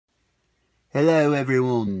Hello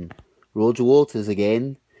everyone, Roger Waters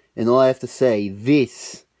again, and I have to say,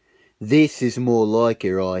 this is more like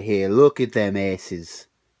it right here. Look at them asses.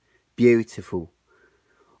 Beautiful.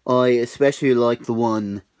 I especially like the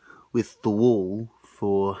one with the wall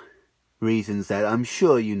for reasons that I'm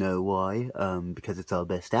sure you know why, because it's our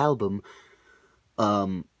best album.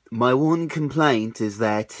 My one complaint is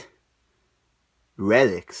that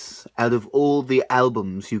Relics, out of all the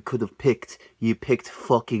albums you could have picked, you picked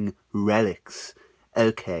fucking Relics.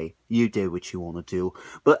 Okay, you do what you want to do.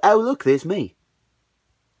 But oh look, there's me.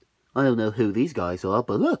 I don't know who these guys are,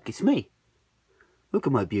 but look, it's me. Look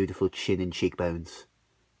at my beautiful chin and cheekbones.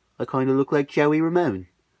 I kind of look like Joey Ramone.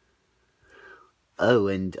 Oh,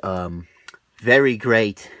 and very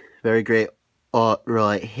great art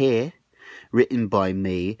right here, written by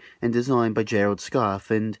me and designed by Gerald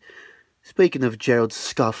Scarfe. And speaking of Gerald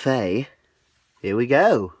Scarfe, here we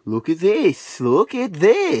go. Look at this,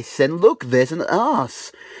 and look, there's an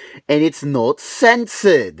arse, and it's not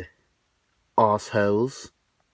censored, arseholes.